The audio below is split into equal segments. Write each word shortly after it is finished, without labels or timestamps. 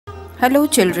Hello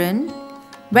children,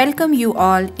 welcome you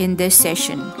all in this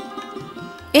session.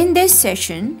 In this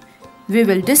session, we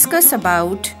will discuss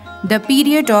about the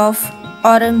period of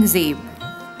AURANGZEB.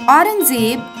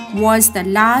 AURANGZEB was the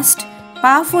last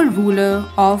powerful ruler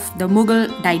of the Mughal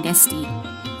dynasty.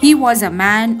 He was a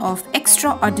man of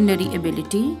extraordinary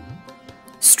ability,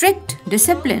 strict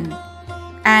discipline,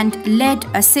 and led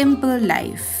a simple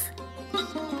life.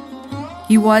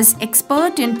 He was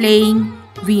expert in playing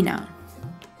veena.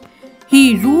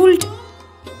 He ruled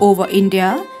over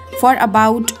India for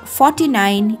about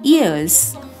 49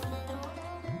 years.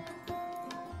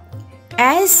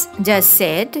 As just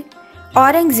said,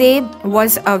 AURANGZEB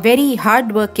was a very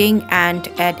hardworking and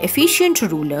an efficient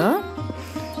ruler,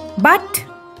 but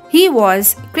he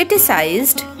was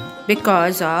criticized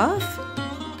because of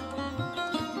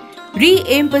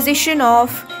re-imposition of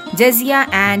jizya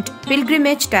and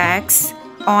pilgrimage tax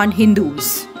on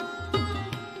Hindus,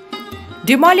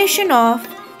 demolition of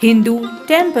Hindu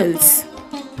temples.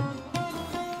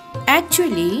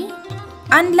 Actually,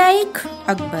 unlike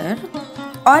Akbar,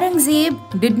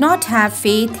 AURANGZEB did not have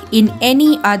faith in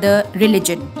any other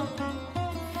religion.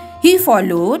 He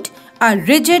followed a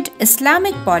rigid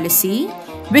Islamic policy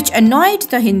which annoyed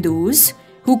the Hindus,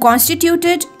 who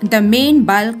constituted the main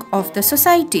bulk of the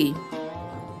society.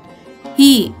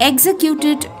 He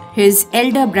executed his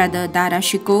elder brother Dara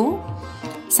Shikoh,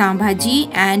 Sambhaji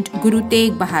and Guru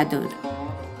Tegh Bahadur.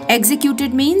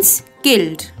 Executed means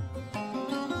killed.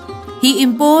 He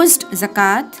imposed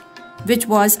zakat, which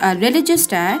was a religious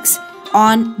tax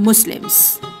on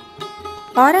Muslims.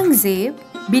 AURANGZEB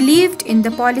believed in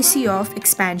the policy of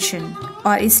expansion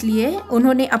और इसलिए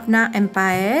उन्होंने अपना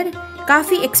empire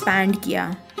काफ़ी expand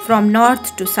किया from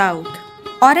north to south.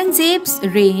 AURANGZEB's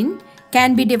reign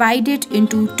can be divided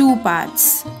into two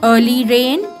parts. Early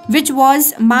reign, which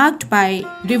was marked by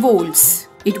revolts.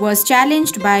 It was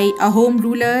challenged by Ahom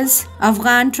rulers,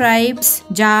 Afghan tribes,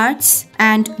 Jats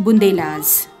and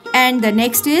Bundelas. And the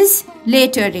next is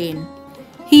later reign.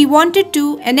 He wanted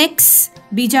to annex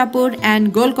Bijapur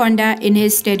and Golconda in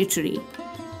his territory.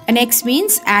 Annex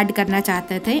means add करना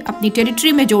चाहते थे, अपनी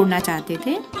territory में जोड़ना चाहते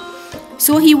थे.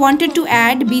 So he wanted to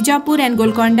add Bijapur and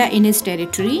Golconda in his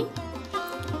territory.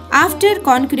 After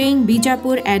conquering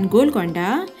Bijapur and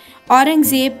Golconda,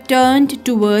 AURANGZEB turned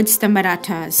towards the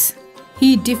Marathas.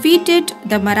 He defeated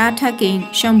the Maratha king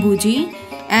Shambhuji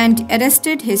and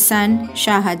arrested his son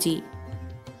Shahaji.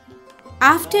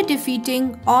 After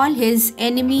defeating all his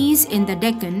enemies in the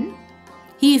Deccan,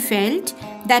 he felt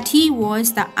that he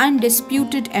was the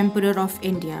undisputed emperor of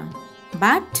India.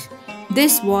 But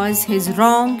this was his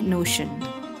wrong notion.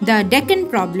 The Deccan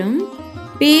problem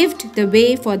paved the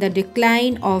way for the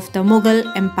decline of the Mughal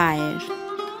Empire.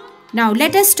 Now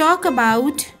let us talk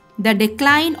about the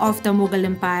decline of the Mughal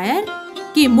Empire,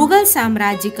 कि मुगल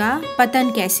साम्राज्य का पतन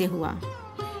कैसे हुआ.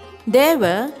 There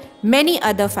were many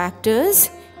other factors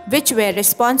which were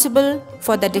responsible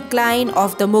for the decline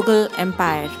of the Mughal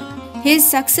Empire. His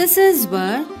successors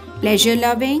were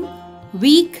pleasure-loving,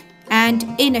 weak and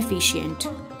inefficient.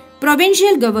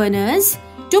 Provincial governors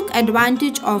took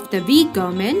advantage of the weak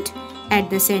government at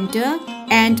the center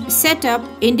and set up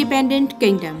independent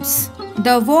kingdoms.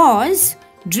 The wars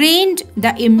drained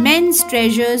the immense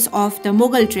treasures of the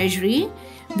Mughal treasury,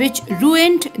 which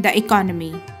ruined the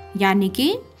economy. यानी कि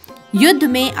युद्ध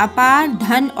में अपार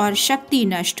धन और शक्ति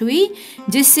नष्ट हुई,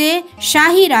 जिससे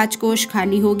शाही राजकोष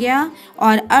खाली हो गया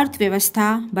और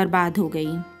अर्थव्यवस्था बर्बाद हो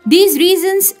गई. These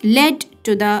reasons led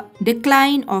to the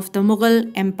decline of the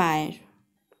Mughal Empire.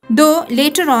 Though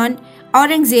later on,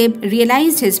 AURANGZEB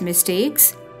realized his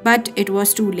mistakes, but it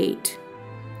was too late.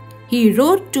 He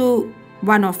wrote to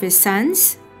one of his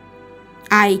sons,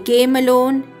 "I came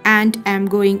alone and am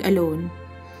going alone.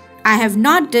 I have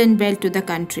not done well to the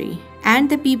country and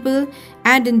the people,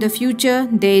 and in the future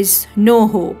there is no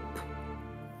hope."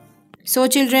 So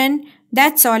children,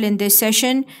 that's all in this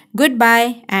session.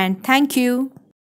 Goodbye and thank you.